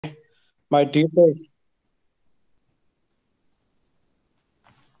My dear,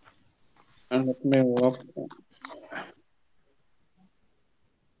 and let me walk.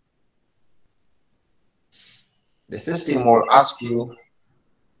 The system will ask you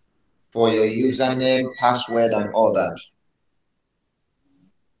for your username, password, and all that.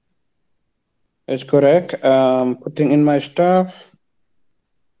 It's correct. Putting in my stuff.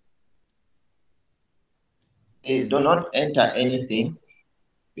 Please do not enter anything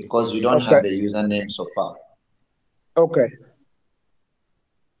because you don't have the username so far. Okay.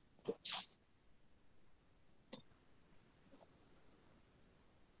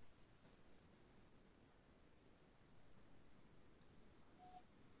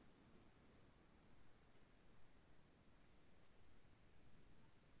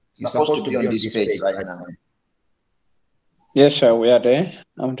 You're supposed to be on this page right now. Yes, sir. We are there.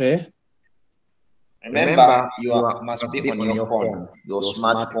 I'm there. Remember, you must be on your phone, your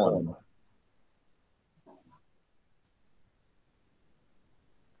smartphone.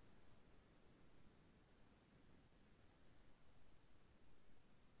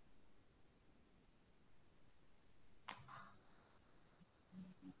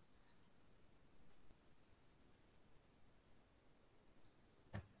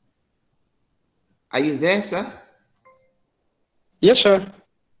 Are you there, sir? Yes, sir.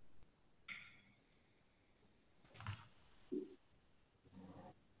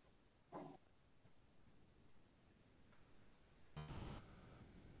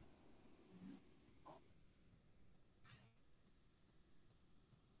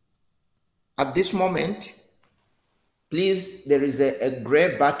 At this moment, please, there is a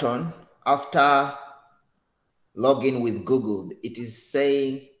gray button after login with Google. It is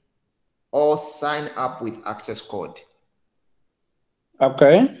saying, or sign up with access code.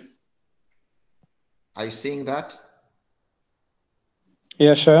 Okay. Are you seeing that?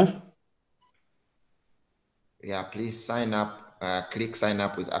 Yes, sir. Yeah, please sign up, click sign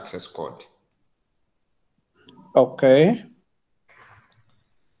up with access code. Okay.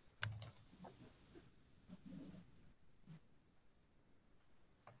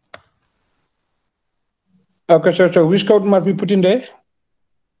 Okay, sir. So which code must be put in there?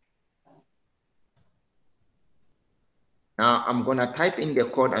 Now I'm gonna type in the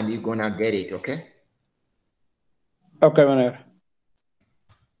code and you're gonna get it, okay? Okay, meneer.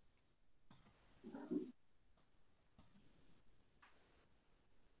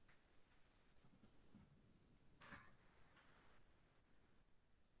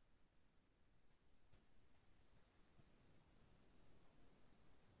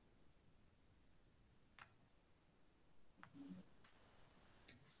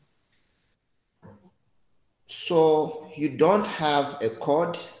 So you don't have a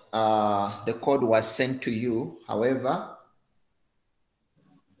code. The code was sent to you. However,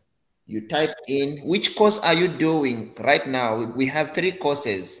 you type in, which course are you doing right now? We have 3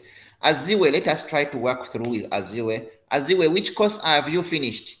 courses. Aziwe, let us try to work through with Aziwe. Aziwe, which course have you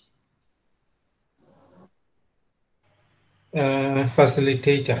finished?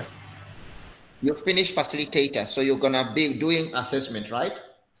 Facilitator. You finished Facilitator, so you're gonna be doing assessment, right?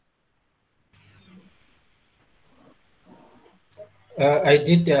 I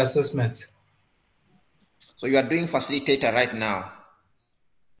did the assessment. So you are doing Facilitator right now.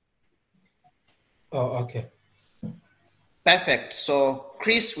 Oh, okay. Perfect. So,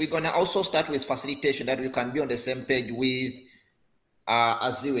 Chris, we're gonna also start with facilitation that we can be on the same page with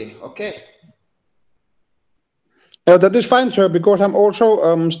Aziwe. Okay. That is fine, sir, because I'm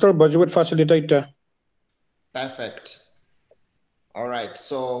also still busy with Facilitator. Perfect. All right.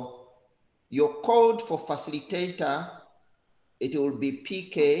 So your code for Facilitator, it will be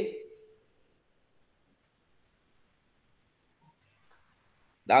PK.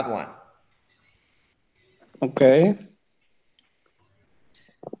 That one. Okay.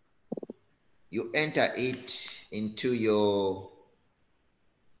 You enter it into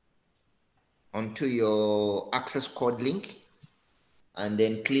onto your access code link and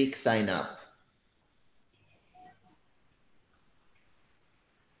then click sign up.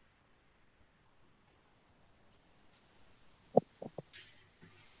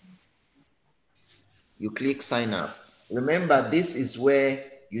 You click sign up. Remember, this is where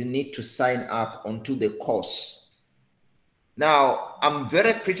you need to sign up onto the course. Now, I'm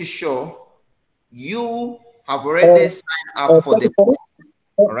very pretty sure you have already signed up for the course.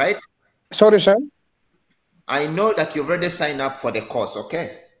 All right? Sorry, sir. I know that you've already signed up for the course,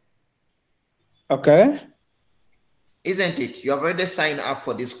 okay? Okay. Isn't it? You have already signed up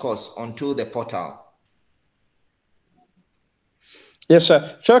for this course onto the portal. Yes,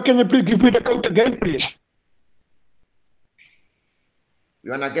 sir. Sir, can you please give me the code again, please?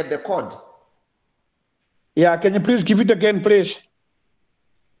 You wanna get the code? Yeah, can you please give it again, please?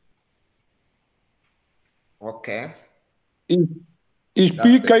 Okay. Is That's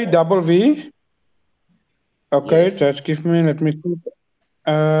the code. PKW? Okay, Yes. just give me, let me click.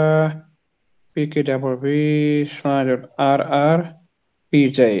 PKW /RR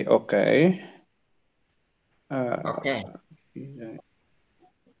PJ. Okay. Okay. PJ.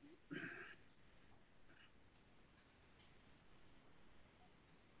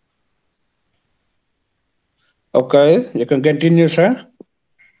 Okay, you can continue, sir.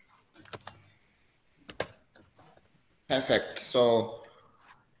 Perfect. So,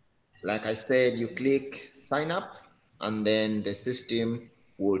 like I said, you click sign up, and then the system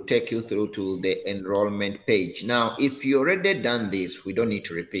will take you through to the enrollment page. Now, if you already done this, we don't need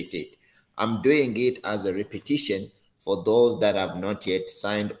to repeat it. I'm doing it as a repetition for those that have not yet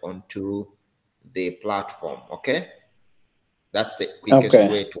signed onto the platform. Okay. That's the quickest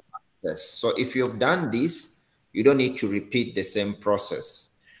Okay. way to access. So if you've done this, you don't need to repeat the same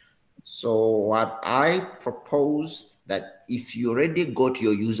process. So what I propose that if you already got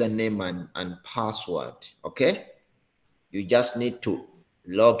your username and password, okay, you just need to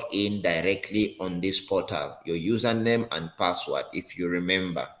log in directly on this portal, your username and password. If you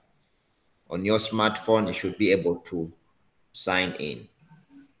remember on your smartphone, you should be able to sign in.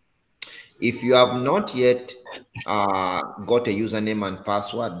 If you have not yet got a username and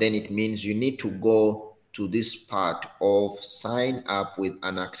password, then it means you need to go to this part of sign up with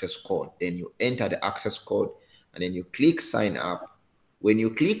an access code. Then you enter the access code and then you click sign up. When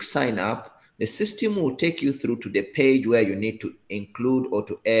you click sign up, the system will take you through to the page where you need to include or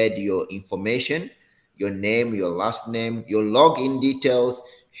to add your information, your name, your last name, your login details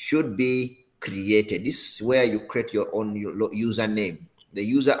should be created. This is where you create your own username. The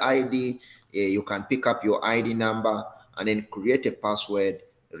user ID, you can pick up your ID number and then create a password,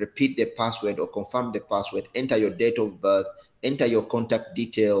 repeat the password or confirm the password, enter your date of birth, enter your contact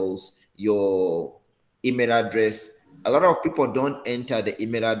details, your email address. A lot of people don't enter the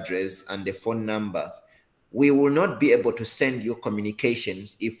email address and the phone numbers. We will not be able to send you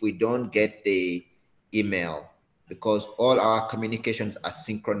communications if we don't get the email, because all our communications are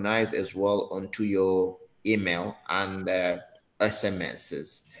synchronized as well onto your email and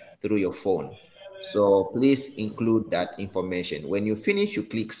SMSs through your phone. So please include that information. When you finish, you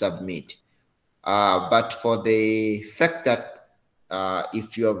click submit. But for the fact that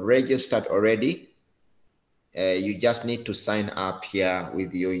if you have registered already, you just need to sign up here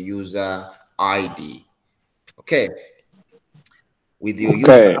with your user ID. Okay. With your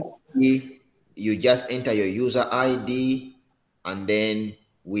user Okay. ID, you just enter your user ID and then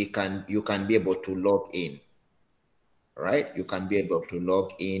you can be able to log in. Right? You can be able to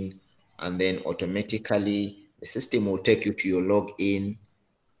log in and then automatically the system will take you to your login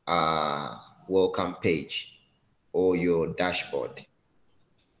welcome page or your dashboard.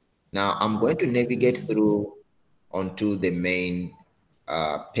 Now I'm going to navigate through onto the main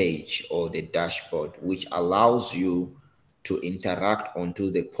page or the dashboard, which allows you to interact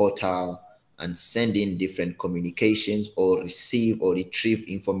onto the portal and send in different communications or receive or retrieve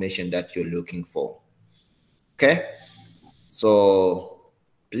information that you're looking for. Okay, so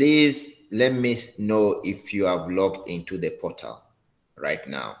please let me know if you have logged into the portal right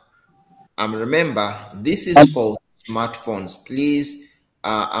now. Remember, this is for smartphones. Please,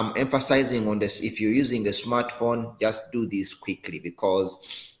 I'm emphasizing on this. If you're using a smartphone, just do this quickly, because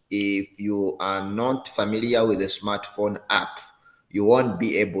if you are not familiar with the smartphone app, you won't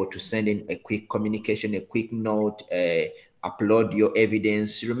be able to send in a quick communication, a quick note, upload your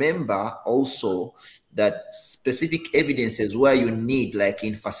evidence. Remember also that specific evidences where you need, like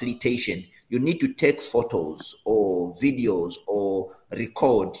in facilitation, you need to take photos or videos or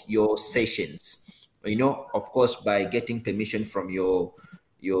record your sessions, you know, of course by getting permission from your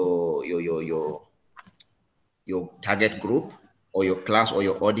your your your your target group or your class or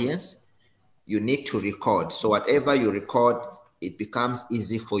your audience. You need to record, so whatever you record, it becomes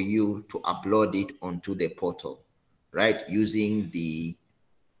easy for you to upload it onto the portal, right, using the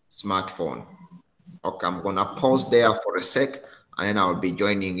smartphone. Okay, I'm gonna pause there for a sec and then I'll be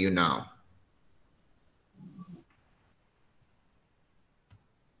joining you now.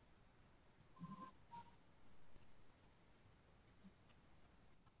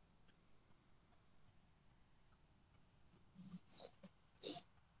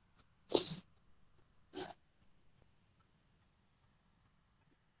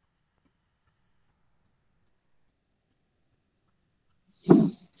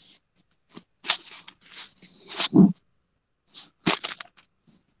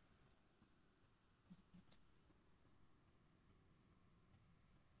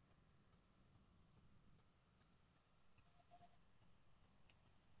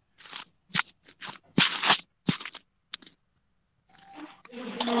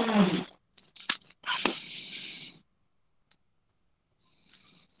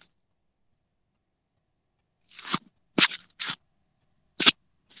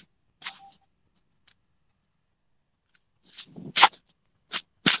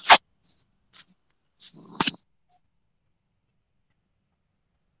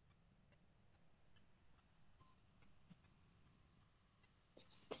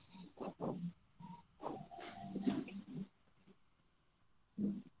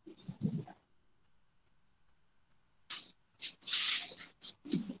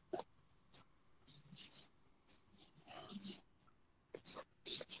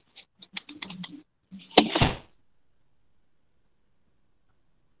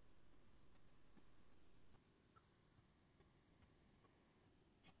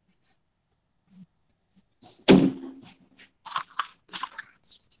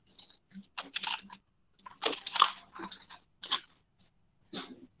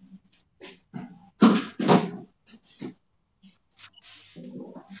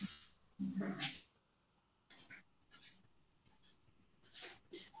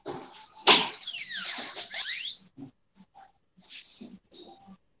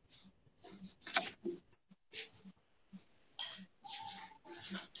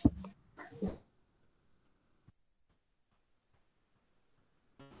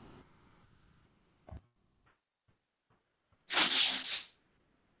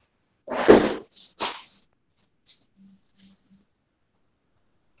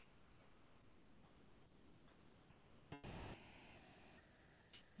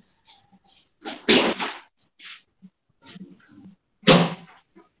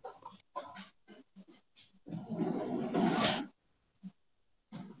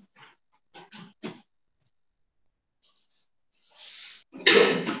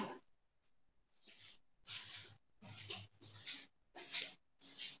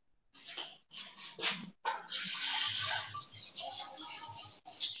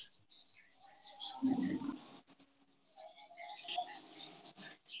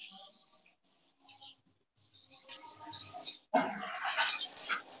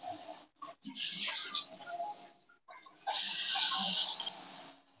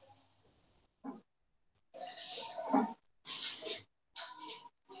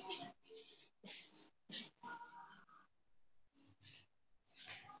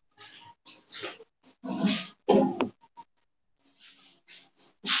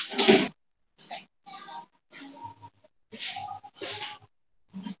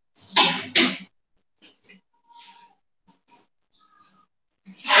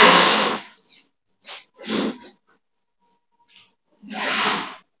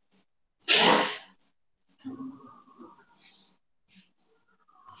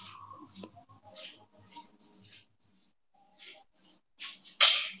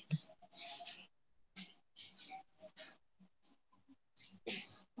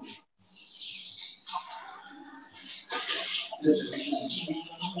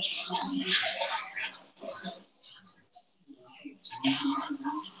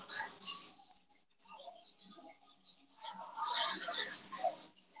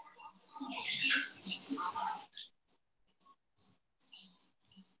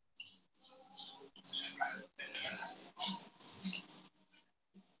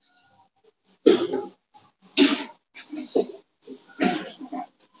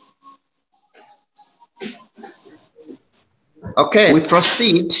 Okay, we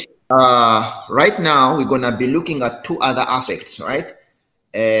proceed. Right now, we're going to be looking at two other aspects, right?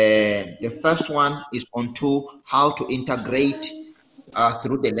 The first one is onto how to integrate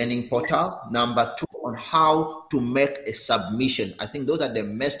through the learning portal. Number two, on how to make a submission. I think those are the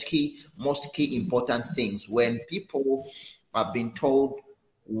most key important things. When people are being told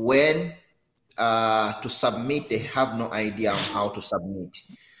when to submit, they have no idea on how to submit.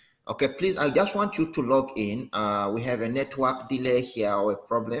 Okay, please, I just want you to log in. We have a network delay here or a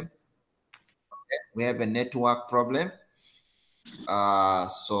problem. Okay, we have a network problem.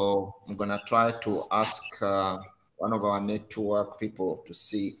 So I'm gonna try to ask one of our network people to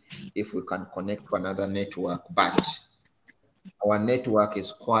see if we can connect to another network, but our network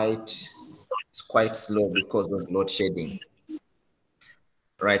is quite slow because of load shedding.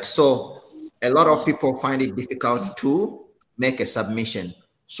 Right, so a lot of people find it difficult to make a submission.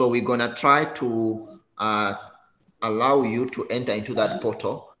 So we're gonna try to allow you to enter into that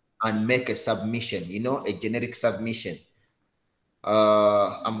portal and make a submission, you know, a generic submission.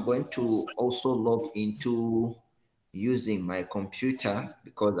 I'm going to also log into using my computer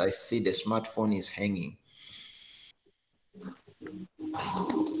because I see the smartphone is hanging.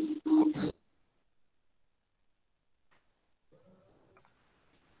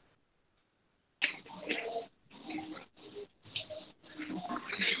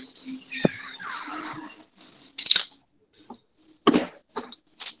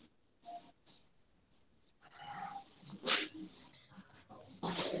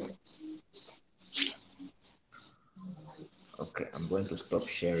 Okay, I'm going to stop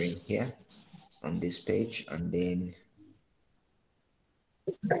sharing here on this page and then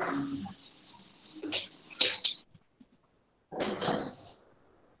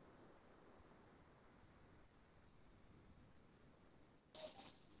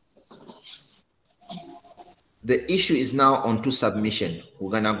the issue is now onto submission.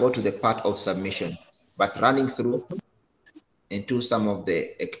 We're gonna go to the part of submission, but running through into some of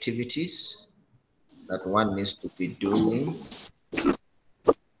the activities that one needs to be doing.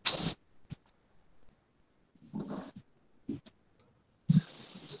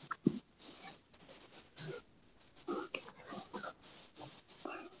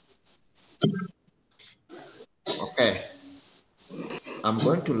 Okay, I'm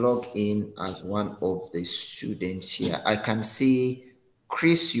going to log in as one of the students here. I can see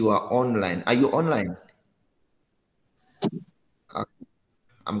Chris, you are online. Are you online?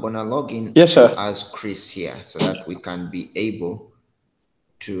 I'm gonna log in Yes, sir. as Chris here so that we can be able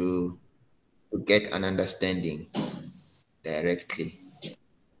to get an understanding directly.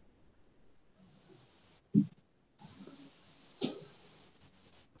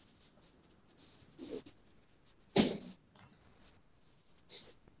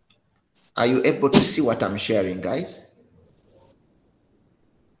 Are you able to see what I'm sharing, guys?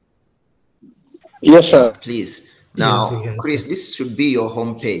 Yes, sir. Yeah, please. Yes, we Now, can Chris, see. this should be your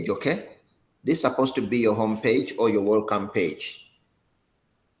home page, okay? This is supposed to be your home page or your welcome page.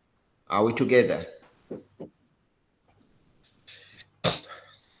 Are we together?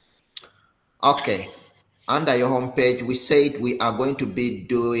 Okay. Under your home page, we said we are going to be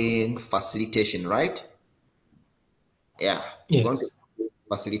doing facilitation, right? Yeah. We're going to do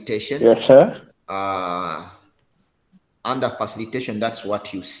facilitation. Yes, sir. Under facilitation, that's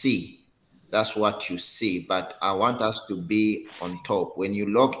what you see. That's what you see. But I want us to be on top. When you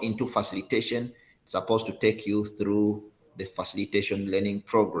log into facilitation, it's supposed to take you through the facilitation learning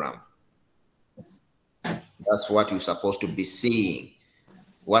program. That's what you're supposed to be seeing.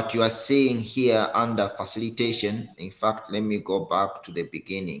 What you are seeing here under facilitation, in fact, let me go back to the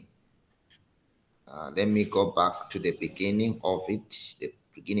beginning. Let me go back to the beginning of it, the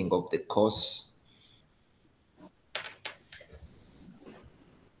beginning of the course.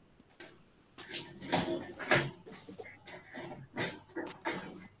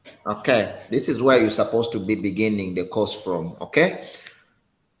 Okay, this is where you're supposed to be beginning the course from, okay?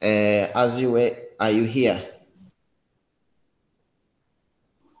 As you were, are you here?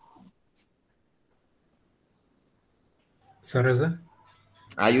 Sorry, sir?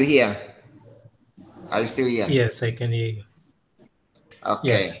 Are you here? Are you still here? Yes, I can hear you. Okay.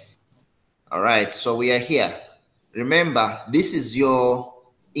 Yes. All right, so we are here. Remember, this is your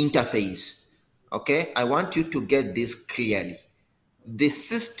interface. Okay, I want you to get this clearly. The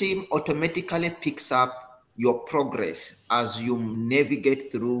system automatically picks up your progress as you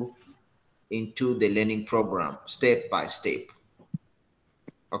navigate through into the learning program step by step.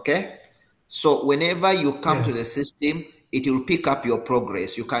 Okay, so whenever you come to the system, it will pick up your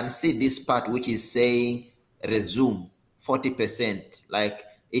progress. You can see this part which is saying resume 40%. Like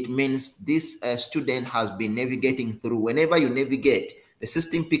it means this student has been navigating through. Whenever you navigate, the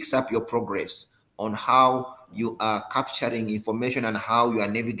system picks up your progress on how you are capturing information and how you are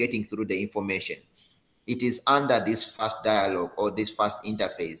navigating through the information. It is under this first dialogue or this first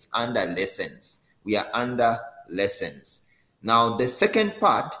interface, under lessons. We are under lessons. Now, the second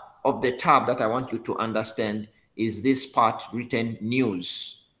part of the tab that I want you to understand is this part written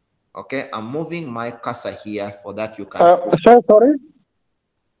news. Okay, I'm moving my cursor here for that you can. Sir, sorry.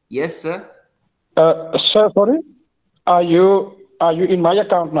 Yes, sir. Sir, sorry. Are you in my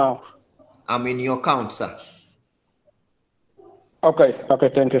account now? I'm in your account, sir. Okay.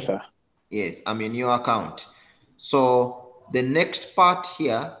 Thank you, sir. Yes, I'm in your account. So the next part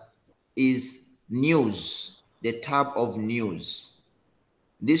here is news, the tab of news.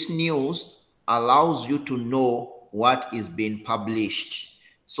 This news allows you to know what is being published.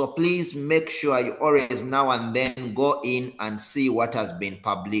 So please make sure you always now and then go in and see what has been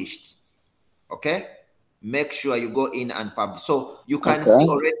published. Okay? Make sure you go in and publish. So you can see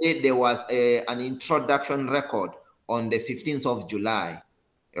already there was an introduction record on the 15th of July.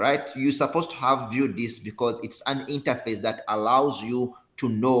 Right? You're supposed to have viewed this because it's an interface that allows you to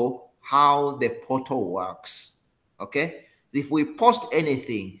know how the portal works. Okay? If we post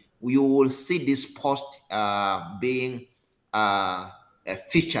anything, you will see this post being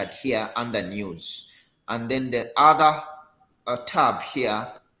featured here under news. And then the other tab here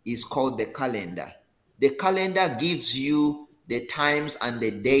is called the calendar. The calendar gives you the times and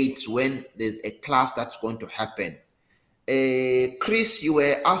the dates when there's a class that's going to happen. Chris, you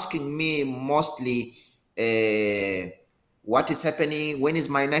were asking me mostly what is happening, when is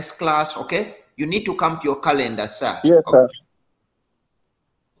my next class, okay? You need to come to your calendar, sir. Yes, sir.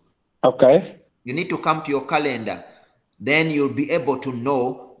 Okay. You need to come to your calendar. Then you'll be able to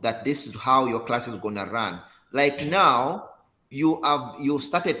know that this is how your class is going to run. Like now, you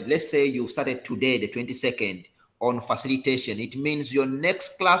started, let's say you started today, the 22nd, on facilitation. It means your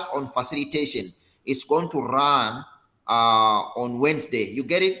next class on facilitation is going to run on Wednesday. You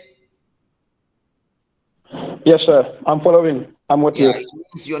get it? Yes, sir. I'm following. I'm with you. It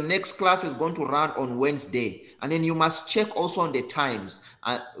means your next class is going to run on Wednesday. And then you must check also on the times.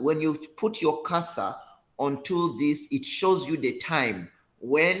 When you put your cursor onto this, it shows you the time.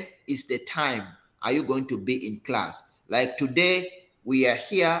 When is the time are you going to be in class? Like today, we are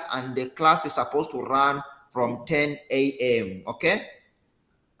here and the class is supposed to run from 10 a.m. Okay?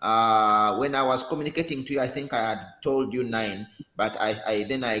 When I was communicating to you, I think I had told you 9, but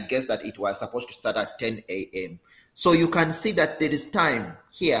I guess that it was supposed to start at 10 a.m. So you can see that there is time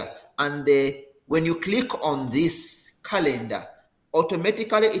here, and when you click on this calendar,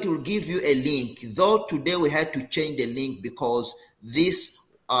 automatically it will give you a link. Though today we had to change the link because this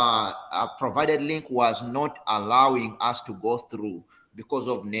provided link was not allowing us to go through because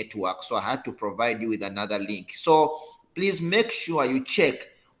of network. So I had to provide you with another link. So please make sure you check.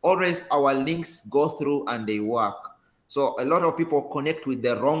 Always our links go through and they work. So a lot of people connect with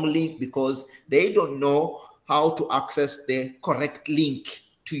the wrong link because they don't know how to access the correct link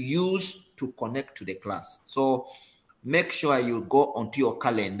to use to connect to the class. So make sure you go onto your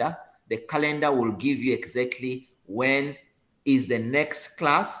calendar. The calendar will give you exactly when is the next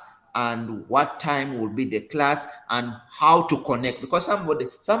class and what time will be the class and how to connect, because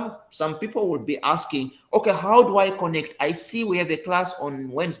some people will be asking, okay, how do I connect? I see we have a class on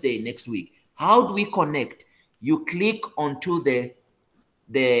Wednesday next week. How do we connect? You click onto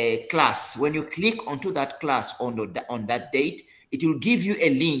the class. When you click onto that class on that date, it will give you a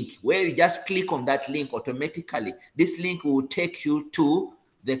link where you just click on that link automatically. This link will take you to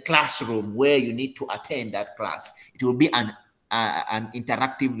the classroom where you need to attend that class. It will be an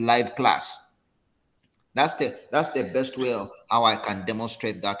interactive live class. That's the best way of how I can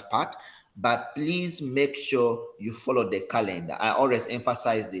demonstrate that part. But please make sure you follow the calendar. I always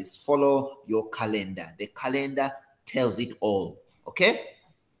emphasize this. Follow your calendar. The calendar tells it all. Okay?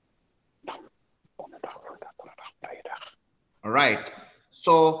 All right.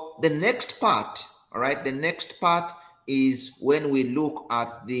 So the next part, all right, the next part is when we look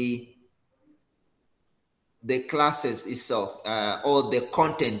at the classes itself or the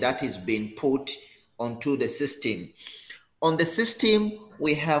content that is being put onto the system. On the system,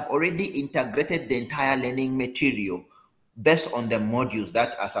 we have already integrated the entire learning material based on the modules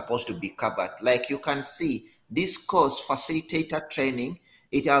that are supposed to be covered. Like you can see, this course, Facilitator Training,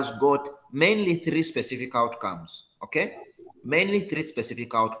 it has got mainly 3 specific outcomes, okay? Mainly 3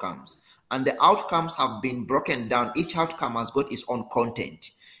 specific outcomes. And the outcomes have been broken down. Each outcome has got its own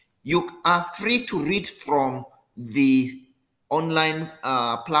content. You are free to read from the online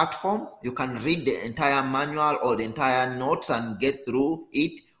platform. You can read the entire manual or the entire notes and get through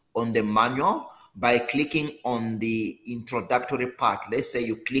it on the manual by clicking on the introductory part. Let's say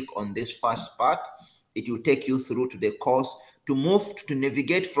you click on this first part, it will take you through to the course. To move, to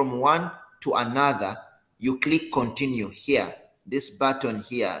navigate from one to another, you click continue here, this button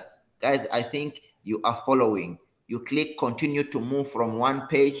here. Guys, I think you are following. You click continue to move from one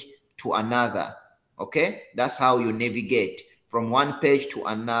page to another. Okay, that's how you navigate from one page to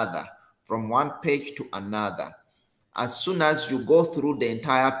another, from one page to another. As soon as you go through the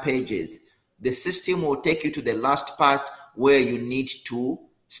entire pages, the system will take you to the last part where you need to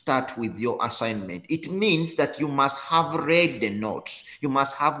start with your assignment. It means that you must have read the notes. You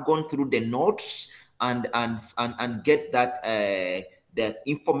must have gone through the notes and get that that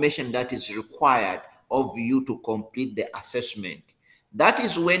information that is required of you to complete the assessment. That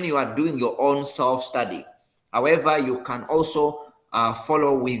is when you are doing your own self-study. However, you can also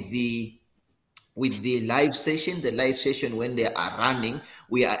follow with the live session. The live session, when they are running,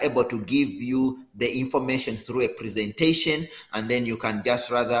 we are able to give you the information through a presentation, and then you can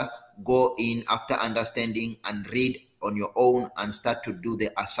just rather go in after understanding and read on your own and start to do the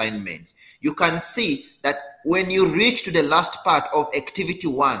assignments. You can see that when you reach to the last part of activity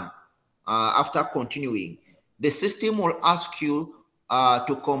 1, after continuing, the system will ask you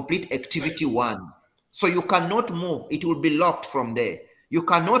to complete activity 1. So you cannot move. It will be locked from there. You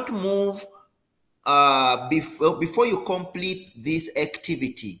cannot move before you complete this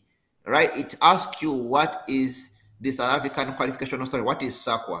activity, right? It asks you what is the South African Qualification Authority, what is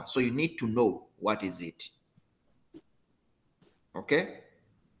SAQA. So you need to know what is it. Okay?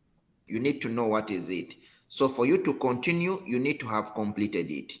 You need to know what is it. So for you to continue, you need to have completed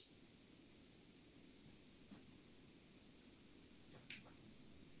it.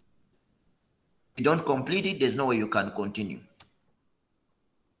 If you don't complete it, there's no way you can continue.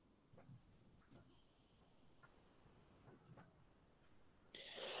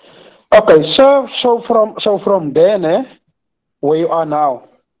 Okay, so from then, where you are now,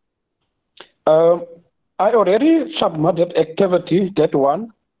 I already submitted activity, that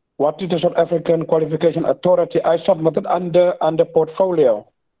one. What is the South African Qualification Authority? I submitted under portfolio.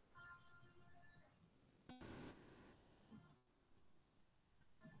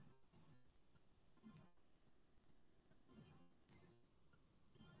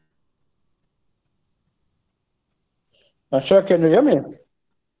 Sir, can you hear me?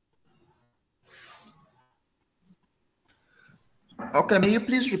 Okay, may you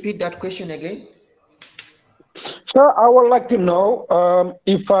please repeat that question again? Sir, I would like to know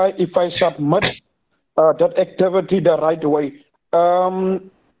if I submit that activity the right way.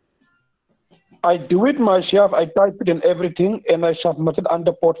 I do it myself. I type it in everything, and I submit it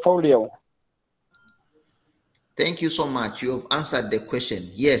under portfolio. Thank you so much. You have answered the question.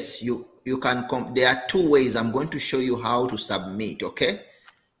 Yes, you can there are 2 ways. I'm going to show you how to submit, okay?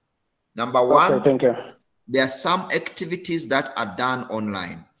 Number 1, okay, thank you. There are some activities that are done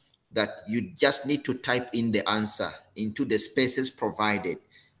online that you just need to type in the answer into the spaces provided.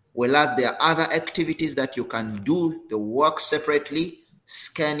 Whereas there are other activities that you can do the work separately,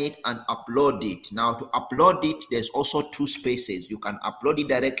 scan it and upload it. Now to upload it, there's also 2 spaces. You can upload it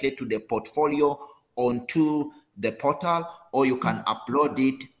directly to the portfolio onto the portal, or you can upload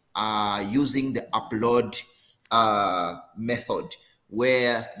it using the upload method,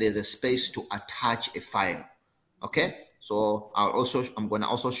 where there's a space to attach a file. Okay, so I'm going to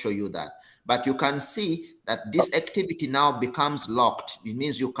also show you that. But you can see that this activity now becomes locked. It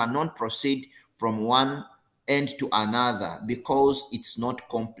means you cannot proceed from one end to another because it's not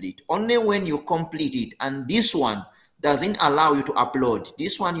complete. Only when you complete it, and this one doesn't allow you to upload.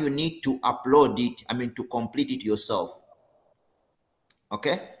 This one you need to upload it, to complete it yourself.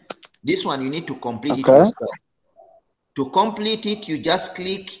 Okay, this one you need to complete it yourself. To complete it, you just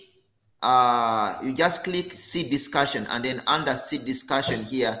click see discussion, and then under see discussion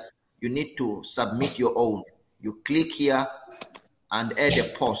here, you need to submit your own. You click here and add a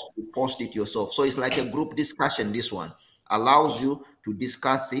post. You post it yourself. So it's like a group discussion. This one allows you to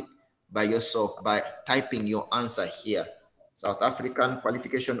discuss it by yourself by typing your answer here. South African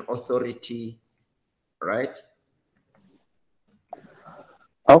Qualification Authority, right?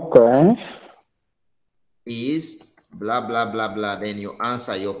 Okay. Is blah, blah, blah, blah. Then you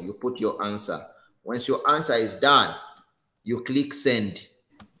answer, you put your answer. Once your answer is done, you click send.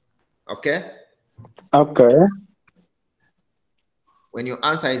 Okay? Okay. When your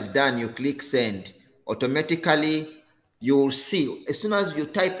answer is done, you click send. Automatically, you will see, as soon as you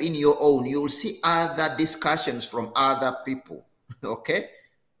type in your own, you will see other discussions from other people. Okay?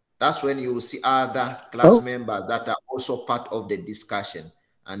 That's when you will see other class members that are also part of the discussion,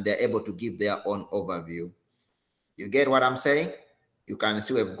 and they're able to give their own overview. You get what I'm saying? You can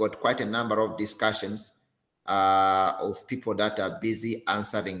see we've got quite a number of discussions of people that are busy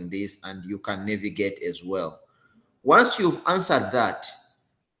answering this, and you can navigate as well. Once you've answered that,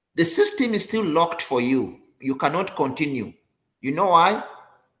 the system is still locked for you. You cannot continue. You know why?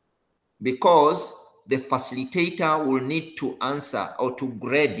 Because the facilitator will need to answer or to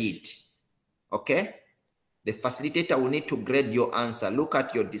grade it. Okay? The facilitator will need to grade your answer. Look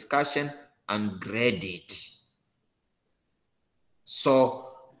at your discussion and grade it. So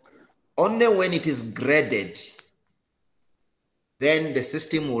only when it is graded, then the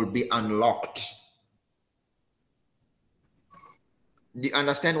system will be unlocked. Do you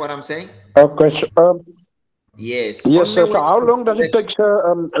understand what I'm saying? Okay. Yes. Yes. Only So when how it is long does it take?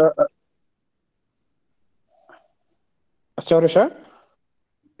 Sorry, sir.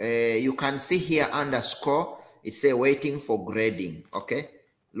 You can see here underscore. It say waiting for grading. Okay.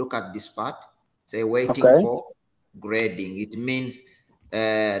 Look at this part. Say waiting for grading. It means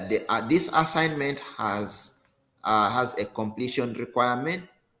this assignment has a completion requirement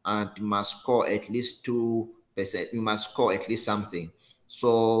and must score at least 2%. You must score at least something.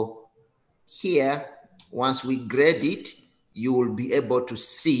 So here, once we grade it, you will be able to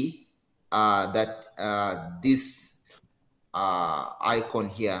see that this icon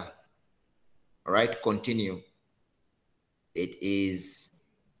here, all right, continue, it is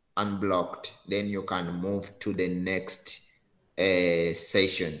unblocked. Then you can move to the next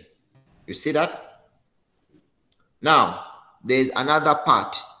session. You see that? Now, there's another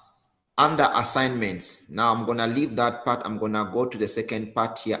part under assignments. Now I'm going to leave that part. I'm going to go to the second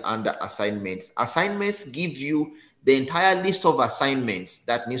part here under assignments. Assignments give you the entire list of assignments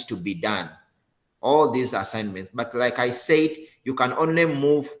that needs to be done. All these assignments. But like I said, you can only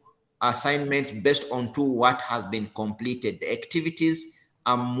move assignments based on to what has been completed. The activities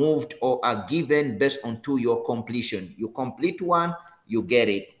are moved or are given based on to your completion. You complete one, you get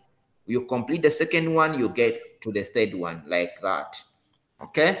it. You complete the second one, you get to the third one, like that.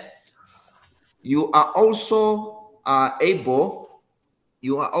 Okay? You are also able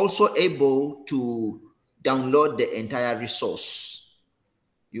to download the entire resource.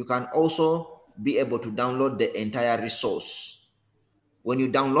 You can also be able to download the entire resource. When you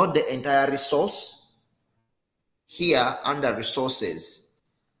download the entire resource, here under resources,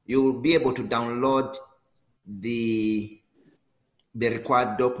 you will be able to download the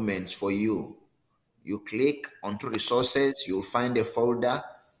required documents for you. You click onto resources, you'll find a folder,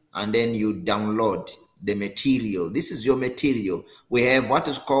 and then you download the material. This is your material. We have what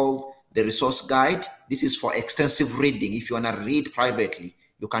is called the resource guide. This is for extensive reading. If you want to read privately,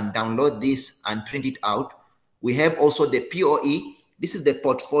 you can download this and print it out. We have also the POE. This is the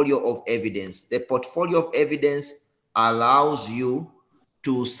portfolio of evidence. The portfolio of evidence allows you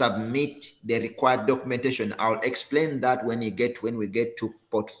to submit the required documentation. I'll explain that when we get to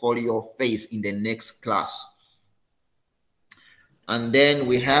portfolio phase in the next class. And then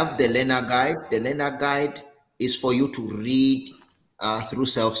we have the learner guide. The learner guide is for you to read through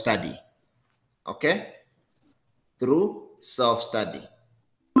self-study. Okay? Through self-study.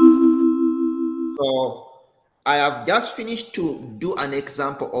 So I have just finished to do an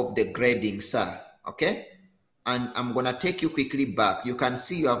example of the grading, sir. Okay? And I'm going to take you quickly back. You can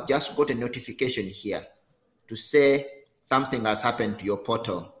see you have just got a notification here to say something has happened to your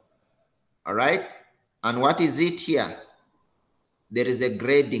portal. All right? And what is it here? There is a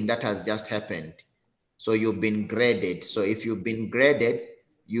grading that has just happened. So you've been graded. So if you've been graded,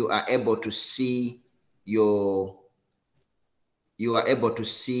 you are able to see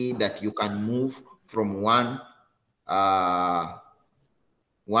that you can move from one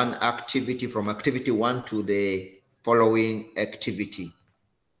activity, from activity 1 to the following activity.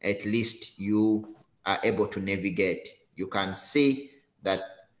 At least you are able to navigate. You can see that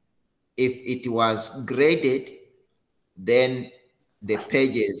if it was graded, then the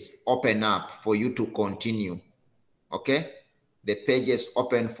pages open up for you to continue. Okay? The pages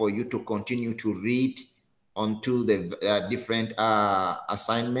open for you to continue to read onto the different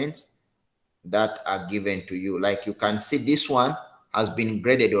assignments that are given to you. Like you can see this one has been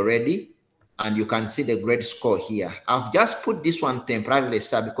graded already, and you can see the grade score here. I've just put this one temporarily,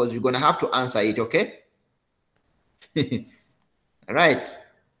 sir, because you're going to have to answer it, okay? All right.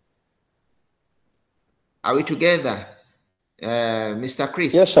 Are we together? Mr.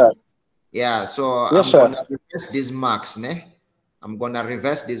 Chris? Yes, sir. Yeah, so Yes, I'm sir. gonna reverse these marks, ne? I'm gonna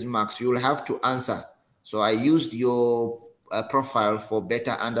reverse these marks. You'll have to answer. So I used your profile for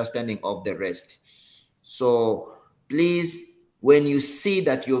better understanding of the rest. So please, when you see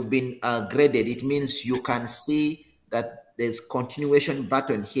that you've been graded, it means you can see that there's continuation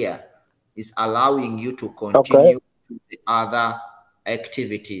button here is allowing you to Okay. continue to the other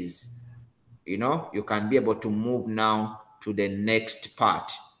activities. You know, you can be able to move now to the next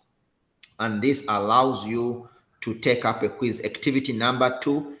part. And this allows you to take up a quiz. Activity number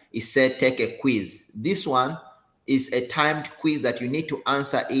 2 is said take a quiz. This one is a timed quiz that you need to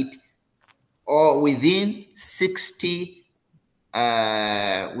answer it or within 60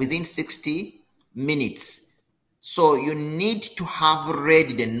 minutes. So you need to have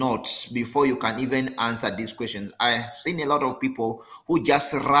read the notes before you can even answer these questions. I have seen a lot of people who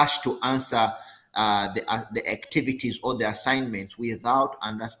just rush to answer the activities or the assignments without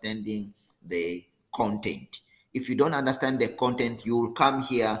understanding the content. If you don't understand the content, you will come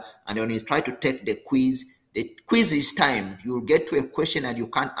here and when you try to take the quiz is timed. You'll get to a question and you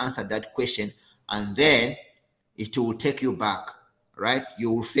can't answer that question, and then it will take you back, right?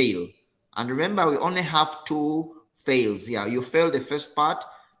 You will fail. And remember, we only have 2 fails here. You fail the first part,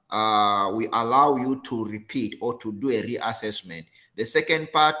 we allow you to repeat or to do a reassessment. The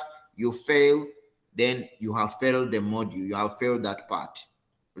second part, you fail, then you have failed the module. You have failed that part,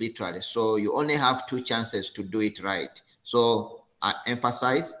 literally. So you only have 2 chances to do it right. So I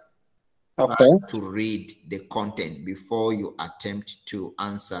emphasize to read the content before you attempt to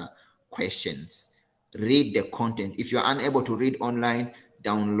answer questions. Read the content. If you're unable to read online,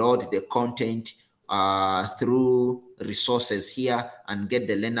 download the content through resources here and get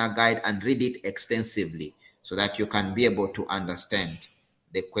the learner guide and read it extensively so that you can be able to understand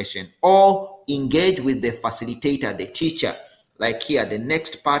the question, or engage with the facilitator, the teacher. Like here, the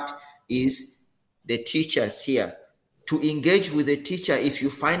next part is the teachers here. To engage with the teacher, if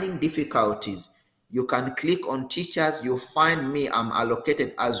you're finding difficulties, you can click on teachers. You find me, I'm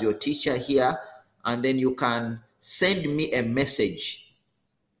allocated as your teacher here, and then you can send me a message.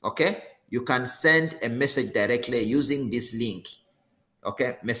 Okay, you can send a message directly using this link.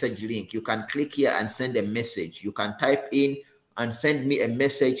 Okay, message link. You can click here and send a message. You can type in and send me a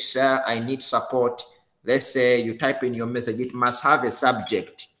message, sir, I need support. Let's say you type in your message. It must have a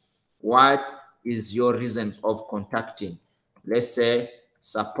subject. What is your reason of contacting? Let's say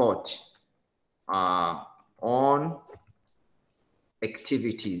support on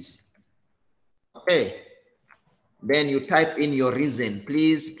activities. Okay. Then you type in your reason.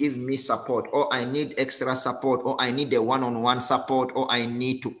 Please give me support, or I need extra support, or I need a one-on-one support, or I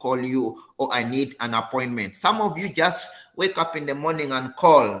need to call you, or I need an appointment. Some of you just wake up in the morning and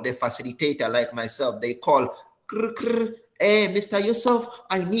call the facilitator, like myself. They call, hey, Mr. Yusuf,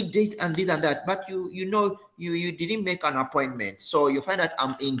 I need this and this and that. But you know, you didn't make an appointment. So you find that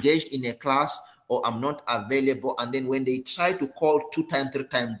I'm engaged in a class or I'm not available. And then when they try to call 2 times, 3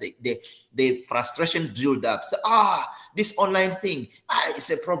 times, the frustration build up. So, this online thing, it's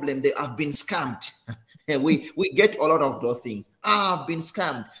a problem. They have been scammed. we get a lot of those things. I've been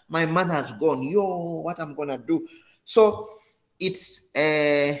scammed. My man has gone. Yo, what I'm gonna do? So it's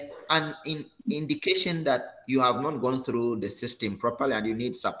an indication that you have not gone through the system properly and you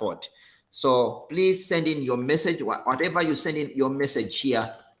need support. So please send in your message. Whatever you send in your message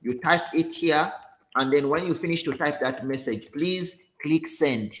here, you type it here, and then when you finish to type that message, please click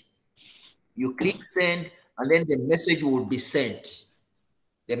send. You click send, and then the message will be sent.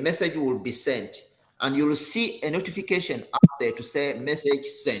 The message will be sent, and you will see a notification up there to say message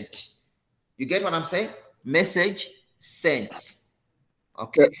sent. You get what I'm saying? Message sent.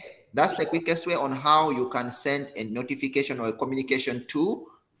 Okay, that's the quickest way on how you can send a notification or a communication to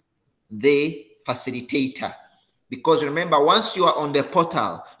the facilitator. Because remember, once you are on the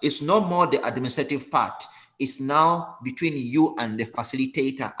portal, it's no more the administrative part. It's now between you and the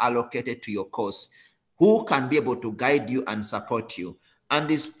facilitator allocated to your course, who can be able to guide you and support you. And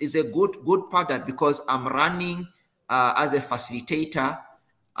this is a good part, that because I'm running as a facilitator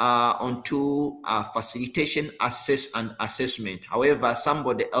onto facilitation, and assessment. However,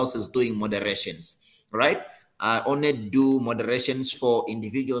 somebody else is doing moderations, right? I only do moderations for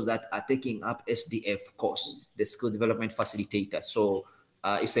individuals that are taking up SDF course, the Skill Development Facilitator. So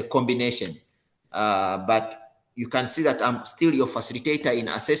it's a combination. But you can see that I'm still your facilitator in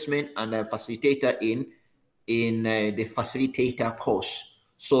assessment and a facilitator in the facilitator course.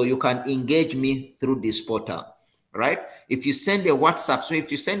 So you can engage me through this portal, right? If you send a WhatsApp, so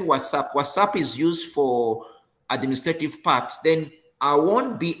if you send WhatsApp is used for administrative part, then I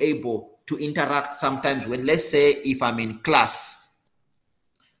won't be able to interact sometimes when, let's say, if I'm in class,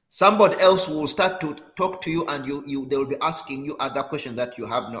 somebody else will start to talk to you and they will be asking you other questions that you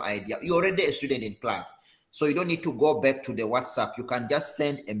have no idea. You're already a student in class, so you don't need to go back to the WhatsApp. You can just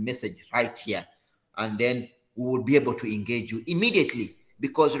send a message right here, and then we will be able to engage you immediately.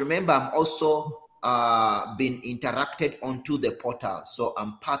 Because remember, I'm also been interacted onto the portal, so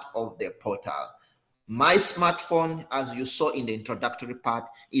I'm part of the portal. My smartphone, as you saw in the introductory part,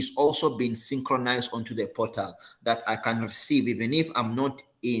 is also being synchronized onto the portal that I can receive. Even if I'm not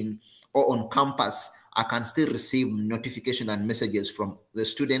in or on campus, I can still receive notification and messages from the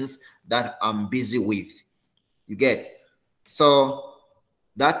students that I'm busy with. You get? So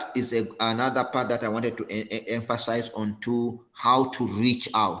that is another part that I wanted to emphasize on, to how to reach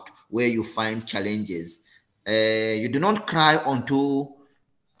out where you find challenges. You do not cry onto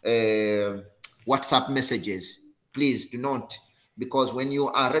WhatsApp messages. Please do not, because when you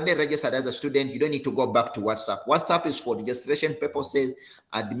are already registered as a student, you don't need to go back to WhatsApp. WhatsApp is for registration purposes,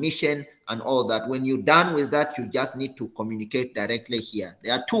 admission, and all that. When you're done with that, you just need to communicate directly here.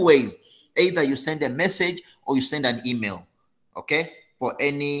 There are two ways. Either you send a message or you send an email, okay, for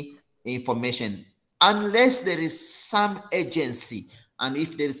any information, unless there is some agency. And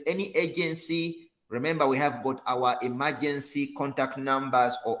if there is any agency, remember, we have got our emergency contact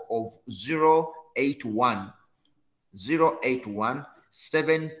numbers of 081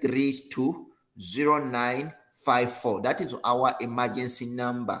 732 0954. That is our emergency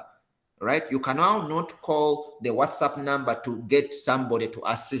number, right? You can now not call the WhatsApp number to get somebody to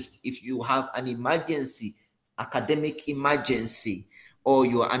assist. If you have an emergency, academic emergency, or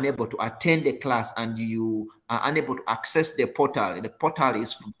you are unable to attend the class and you are unable to access the portal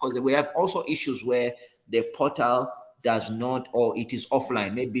is, because we have also issues where the portal does not, or it is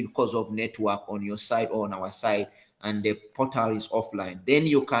offline, maybe because of network on your side or on our side, and the portal is offline. Then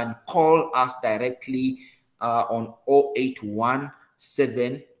you can call us directly on 081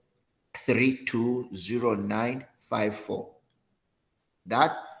 732 0954.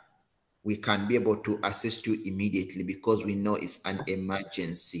 That we can be able to assist you immediately, because we know it's an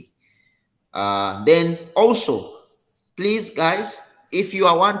emergency. Then also, please guys, if you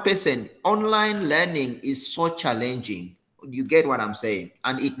are one person, online learning is so challenging. You get what I'm saying?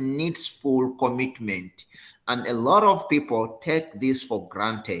 And it needs full commitment. And a lot of people take this for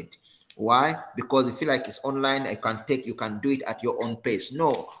granted. Why? Because they feel like it's online, you can do it at your own pace.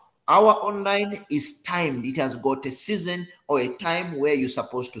 No. Our online is timed. It has got a season or a time where you're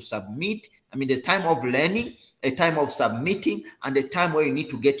supposed to submit. I mean, the time of learning, a time of submitting, and the time where you need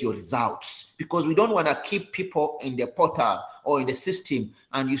to get your results. Because we don't want to keep people in the portal or in the system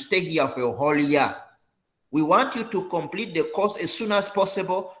and you stay here for a whole year. We want you to complete the course as soon as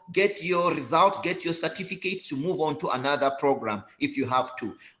possible, get your results, get your certificates, to move on to another program if you have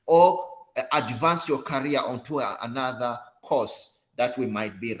to, or advance your career onto another course that we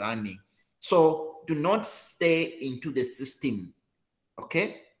might be running. So do not stay into the system,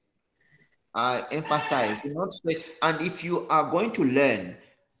 okay? I emphasize, do not stay. And if you are going to learn,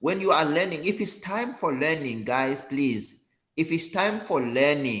 when you are learning, if it's time for learning, guys, please, if it's time for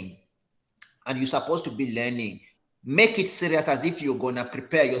learning and you're supposed to be learning, make it serious, as if you're going to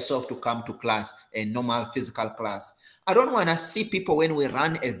prepare yourself to come to class, a normal physical class. I don't want to see people when we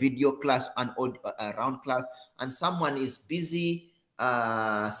run a video class, an round class, and someone is busy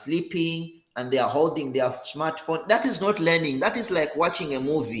sleeping and they are holding their smartphone. That is not learning. That is like watching a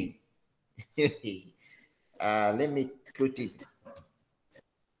movie. Let me put it.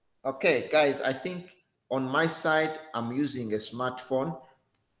 Okay, guys, I think on my side, I'm using a smartphone.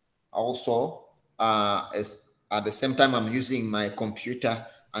 Also, at the same time, I'm using my computer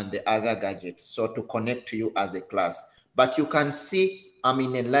and the other gadgets, so to connect to you as a class. But you can see I'm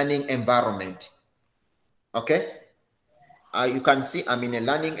in a learning environment. Okay? You can see I'm in a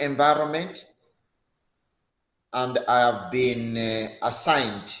learning environment, and I have been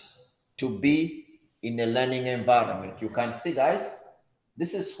assigned to be in a learning environment. You can see, guys,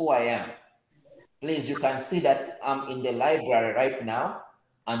 this is who I am. Please, you can see that I'm in the library right now,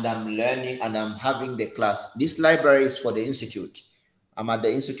 and I'm learning and I'm having the class. This library is for the institute. I'm at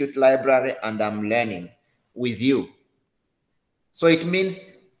the institute library and I'm learning with you. So it means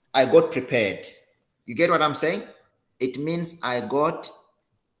I got prepared. You get what I'm saying? It means I got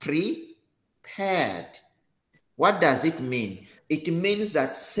prepared. What does it mean? It means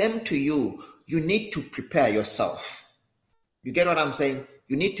that same to you, you need to prepare yourself. You get what I'm saying?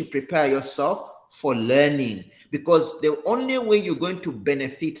 You need to prepare yourself for learning, because the only way you're going to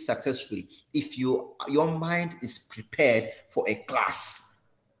benefit successfully if your mind is prepared for a class.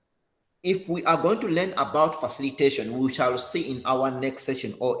 if we are going to learn about facilitation, we shall see in our next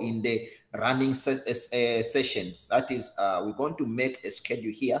session or in the running sessions. That is, we're going to make a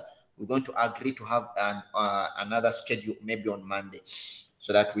schedule here. We're going to agree to have another schedule maybe on Monday,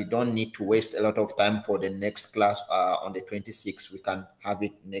 so that we don't need to waste a lot of time for the next class on the 26th. We can have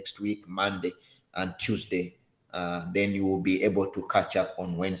it next week, Monday and Tuesday. Then you will be able to catch up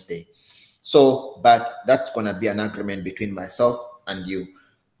on Wednesday. So, but that's going to be an agreement between myself and you.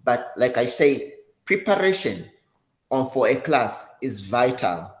 But like I say, preparation for a class is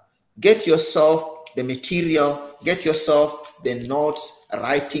vital. Get yourself the material, get yourself the notes,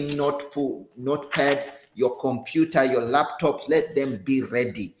 writing notepad, your computer, your laptop, let them be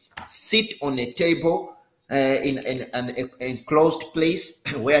ready. Sit on a table in an enclosed place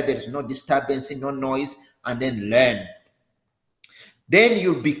where there is no disturbance, no noise, and then learn. Then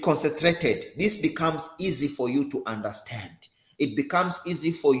you'll be concentrated. This becomes easy for you to understand. It becomes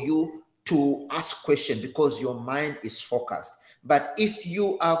easy for you to ask questions because your mind is focused. But if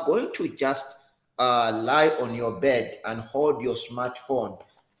you are going to just lie on your bed and hold your smartphone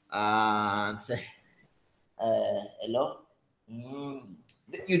and say, hello?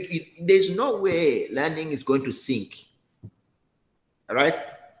 There's no way learning is going to sink. All right?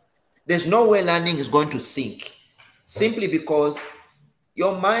 There's no way learning is going to sink. Simply because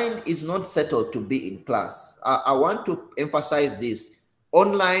your mind is not settled to be in class. I want to emphasize this.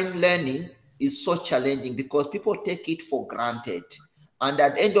 Online learning is so challenging because people take it for granted. And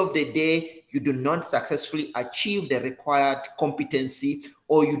at the end of the day, you do not successfully achieve the required competency,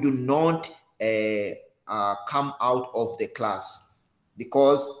 or you do not come out of the class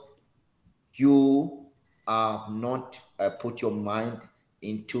because you have not put your mind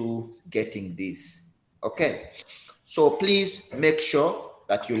into getting this. Okay. So please make sure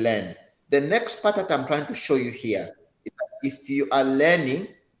that you learn. The next part that I'm trying to show you here is that if you are learning,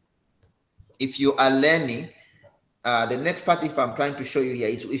 the next part if I'm trying to show you here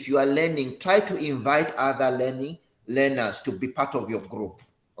is if you are learning, try to invite other learners to be part of your group.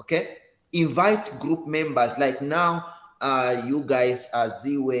 Okay? Invite group members. Like now, you guys are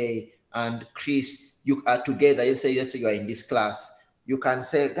Ziwe and Chris, you are together. Let's say you are in this class. You can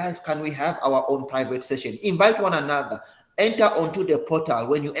say, guys, can we have our own private session? Invite one another. Enter onto the portal.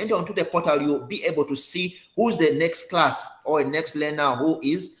 When you enter onto the portal, you'll be able to see who's the next class or next learner who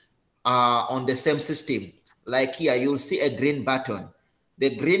is on the same system. Like here, you'll see a green button.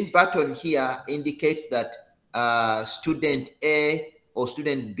 The green button here indicates that student A or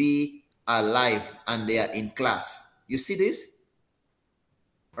student B are live and they are in class. You see this?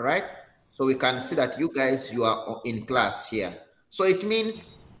 All right. So we can see that you guys, you are in class here. So it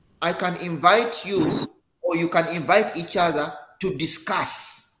means I can invite you or you can invite each other to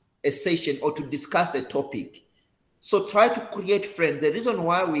discuss a session or to discuss a topic. So try to create friends. The reason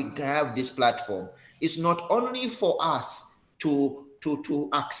why we have this platform is not only for us to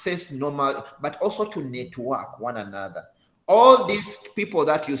access normal, but also to network one another. All these people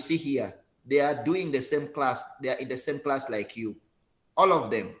that you see here, they are doing the same class. They are in the same class like you. All of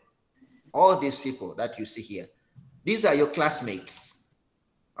them. All these people that you see here. These are your classmates.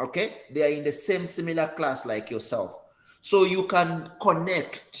 Okay? They are in the same similar class like yourself. So you can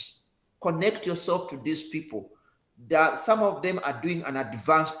connect yourself to these people. Some of them are doing an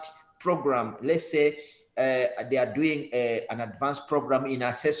advanced program. Let's say they are doing an advanced program in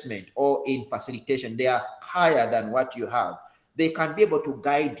assessment or in facilitation. They are higher than what you have. They can be able to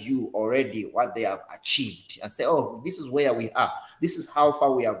guide you already what they have achieved and say, oh, this is where we are. This is how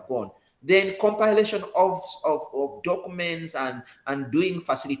far we have gone. Then compilation of documents and doing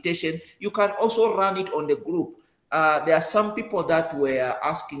facilitation, you can also run it on the group. There are some people that were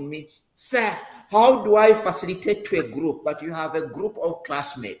asking me, sir, how do I facilitate to a group? But you have a group of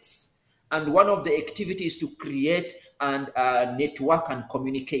classmates. And one of the activities to create and network and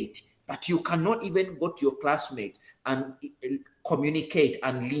communicate. But you cannot even go to your classmates and communicate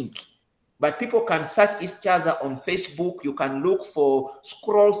and link. But people can search each other on Facebook. You can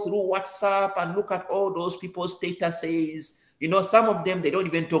scroll through WhatsApp and look at all those people's statuses. You know, some of them, they don't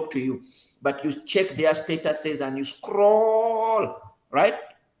even talk to you. But you check their statuses and you scroll, right?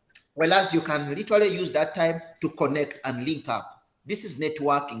 Whereas you can literally use that time to connect and link up. This is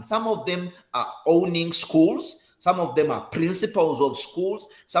networking. Some of them are owning schools. Some of them are principals of schools.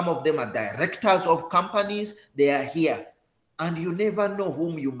 Some of them are directors of companies. They are here. And you never know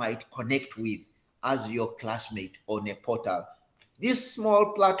whom you might connect with as your classmate on a portal. This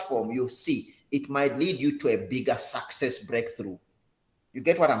small platform, you see, it might lead you to a bigger success breakthrough. You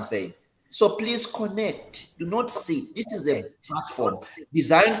get what I'm saying? So please connect. Do not sit. This is a platform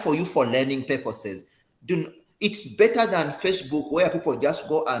designed for you for learning purposes. It's better than Facebook, where people just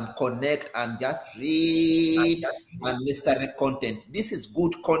go and connect and just read unnecessary content. This is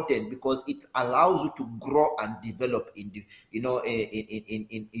good content because it allows you to grow and develop in the,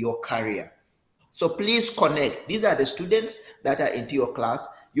 in your career. So please connect. These are the students that are into your class.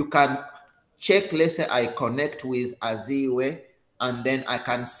 You can check, let's say I connect with Aziwe, and then I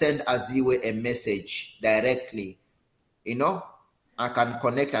can send Aziwe a message directly. I can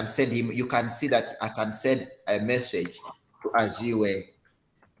connect and send him. You can see that I can send a message to Aziwe,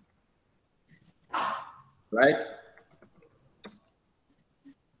 right?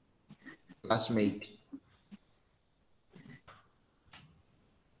 Classmate.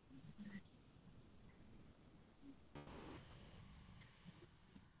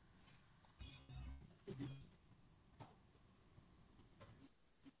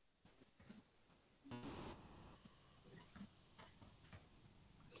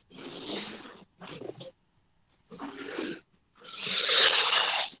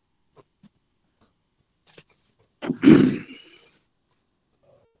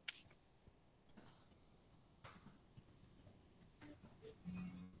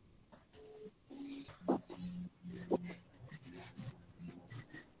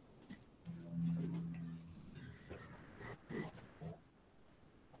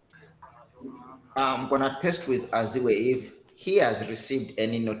 I'm gonna test with Aziwe if he has received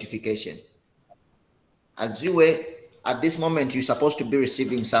any notification. Aziwe, at this moment, you're supposed to be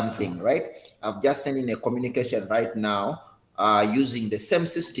receiving something, right? I've just sent in a communication right now using the same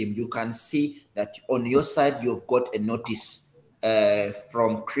system. You can see that on your side, you've got a notice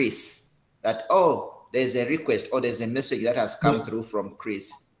from Chris that, oh, there's a request or there's a message that has come through from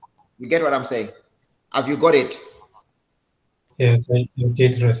Chris. You get what I'm saying? Have you got it? Yes, I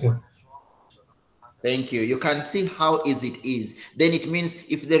did receive. Thank you. You can see how easy it is. Then it means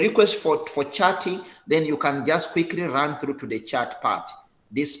if the request for chatting, then you can just quickly run through to the chat part,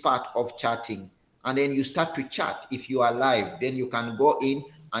 this part of chatting. And then you start to chat. If you are live, then you can go in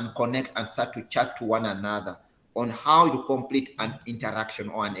and connect and start to chat to one another on how you complete an interaction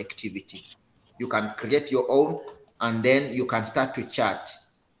or an activity. You can create your own and then you can start to chat.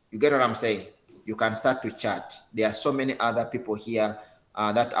 You get what I'm saying? You can start to chat. There are so many other people here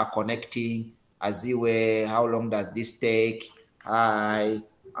that are connecting. Aziwe, how long does this take? Hi,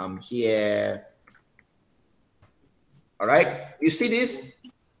 I'm here. All right, you see this?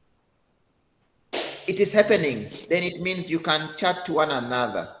 It is happening. Then it means you can chat to one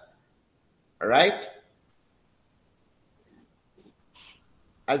another. All right?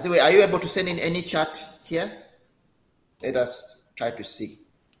 Aziwe, are you able to send in any chat here? Let us try to see.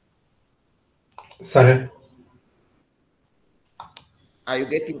 Sorry. Are you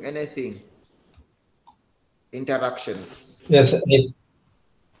getting anything? Interactions? Yes,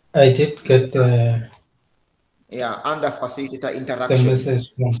 I did get yeah, under facilitator the interactions.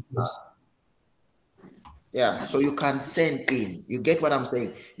 message from this. Yeah, so you can send in. You get what I'm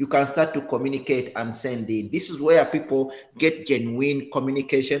saying? You can start to communicate and send in. This is where people get genuine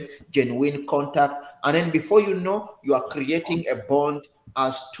communication, genuine contact. And then before you know, you are creating a bond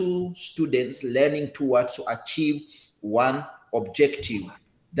as two students learning towards to achieve one objective.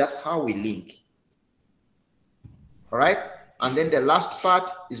 That's how we link. All right? And then the last part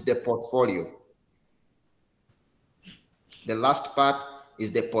is the portfolio. The last part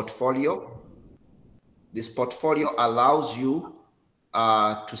is the portfolio. This portfolio allows you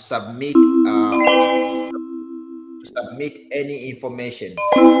to submit any information.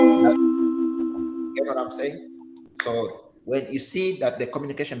 You get what I'm saying? So when you see that the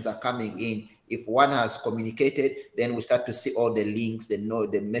communications are coming in, if one has communicated, then we start to see all the links, the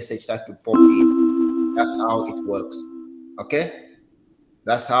message starts to pop in. That's how it works. Okay?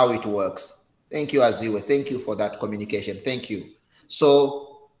 That's how it works. Thank you, Aziwe. Thank you for that communication. Thank you. So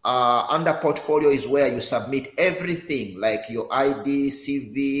under portfolio is where you submit everything like your ID,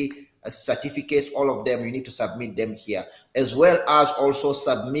 CV, certificates, all of them. You need to submit them here, as well as also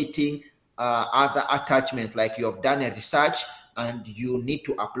submitting other attachments, like you have done a research and you need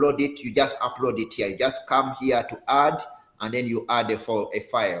to upload it. You just upload it here. You just come here to add, and then you add a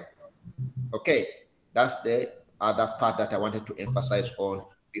file. Okay, that's the other part that I wanted to emphasize on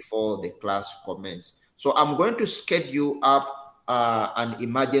before the class commences. So I'm going to schedule up an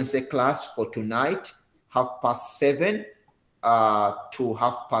emergency class for tonight, 7:30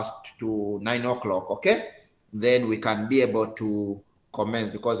 to 9 o'clock. Okay, then we can be able to commence,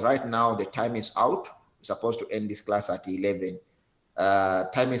 because right now the time is out. We're supposed to end this class at 11.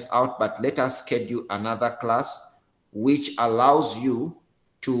 Time is out, but let us schedule another class which allows you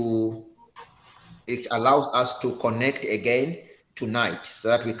to, it allows us to connect again tonight so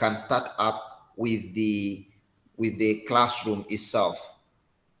that we can start up with the with the classroom itself.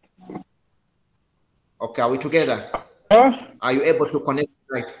 Okay, are we together? Are you able to connect?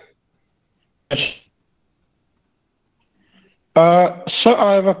 Right. Yes. Sir,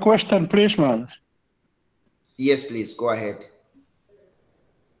 I have a question, please, man. Yes, please, go ahead.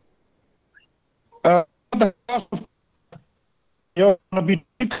 You're going to be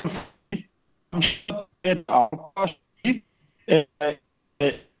at Alpha.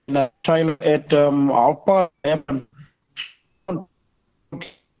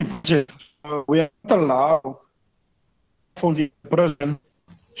 We are not allowed for the president,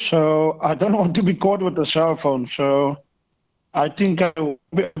 so I don't want to be caught with a cell phone. So I think I will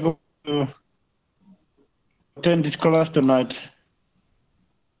be able to attend this class tonight.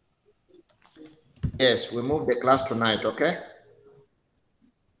 Yes, we move the class tonight, okay?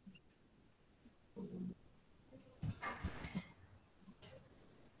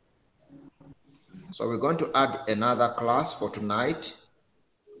 So we're going to add another class for tonight.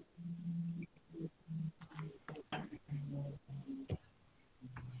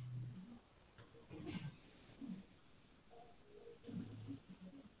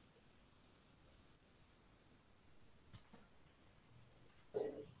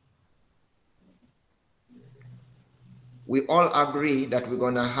 We all agree that we're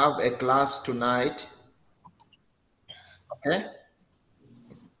going to have a class tonight, okay?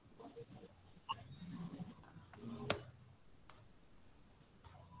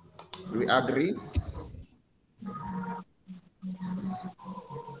 We agree?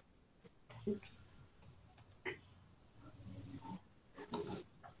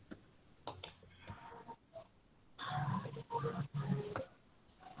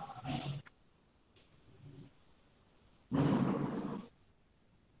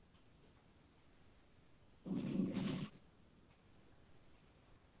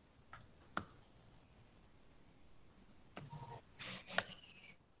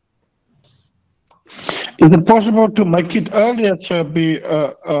 Is it possible to make it earlier to be,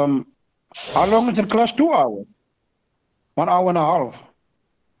 how long is the class? 2 hours? 1 hour and a half?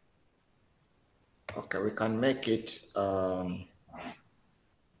 Okay, we can make it. Can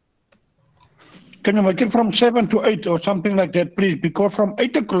you make it from 7 to 8 or something like that, please? Because from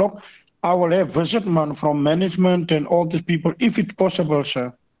 8 o'clock, I will have visit man from management and all these people, if it's possible,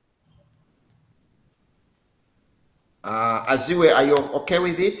 sir. Aziwe, are you okay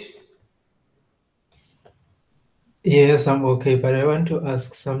with it? Yes, I'm okay, but I want to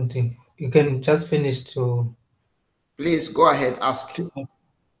ask something. You can just finish to... Please go ahead, ask.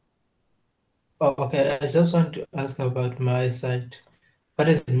 Oh, okay, I just want to ask about my side. What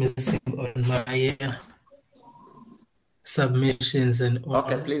is missing on my submissions and all?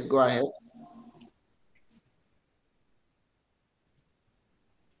 Okay, please go ahead.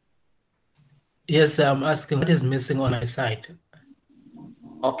 Yes, I'm asking what is missing on my side.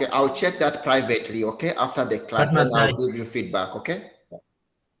 Okay, I'll check that privately, okay? After the class, then I'll give you feedback, okay?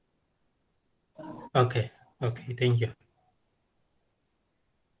 Okay, okay, thank you.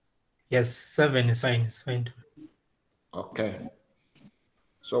 Yes, 7 is fine, it's fine. Okay.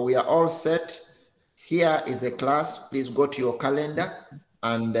 So we are all set. Here is a class. Please go to your calendar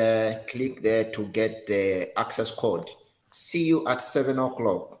and click there to get the access code. See you at 7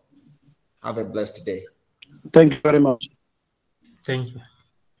 o'clock. Have a blessed day. Thank you very much. Thank you.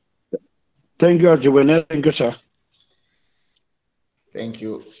 Thank you, Arjuwene. Thank you, sir. Thank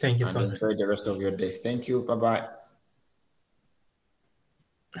you. Thank you so much. And enjoy the rest of your day. Thank you. Bye-bye.